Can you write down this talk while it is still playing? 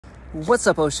What's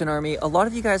up, Ocean Army? A lot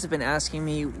of you guys have been asking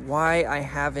me why I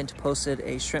haven't posted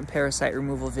a shrimp parasite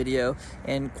removal video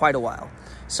in quite a while.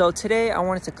 So today I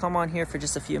wanted to come on here for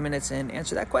just a few minutes and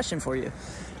answer that question for you.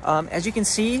 As you can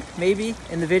see, maybe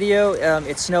in the video,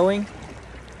 it's snowing.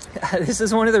 This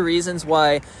is one of the reasons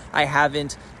why I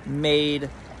haven't made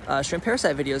shrimp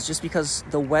parasite videos, just because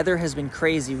the weather has been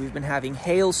crazy. We've been having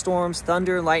hailstorms,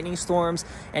 thunder, lightning storms,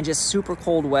 and just super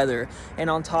cold weather. And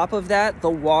on top of that, the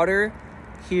water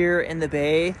here in the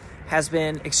bay has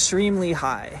been extremely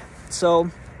high.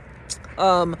 So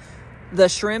the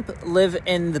shrimp live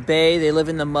in the bay, they live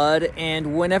in the mud,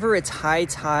 and whenever it's high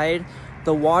tide,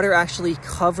 the water actually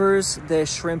covers the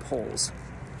shrimp holes.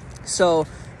 So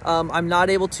I'm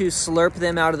not able to slurp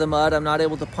them out of the mud. I'm not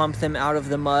able to pump them out of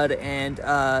the mud and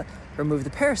remove the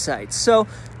parasites. So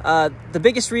the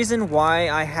biggest reason why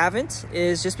I haven't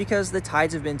is just because the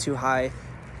tides have been too high.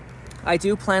 I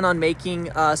do plan on making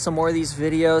some more of these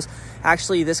videos.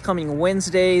 Actually, this coming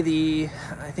Wednesday,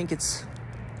 I think it's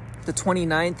the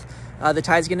 29th, the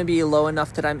tide's gonna be low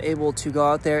enough that I'm able to go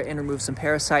out there and remove some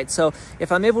parasites. So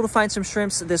if I'm able to find some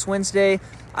shrimps this Wednesday,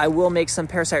 I will make some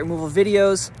parasite removal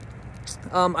videos.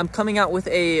 I'm coming out with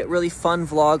a really fun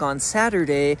vlog on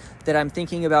Saturday that I'm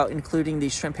thinking about including the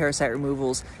shrimp parasite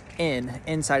removals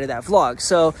inside of that vlog.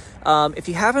 So if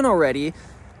you haven't already,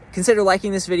 consider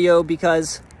liking this video,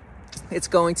 because it's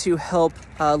going to help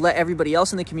let everybody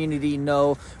else in the community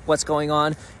know what's going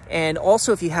on. And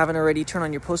also, if you haven't already, turn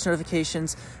on your post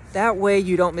notifications. That way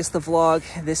you don't miss the vlog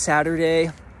this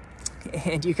Saturday,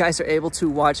 and you guys are able to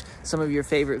watch some of your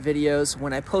favorite videos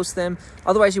when I post them.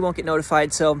 Otherwise, you won't get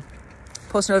notified. So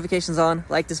post notifications on,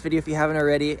 like this video if you haven't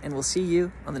already, and we'll see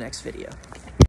you on the next video.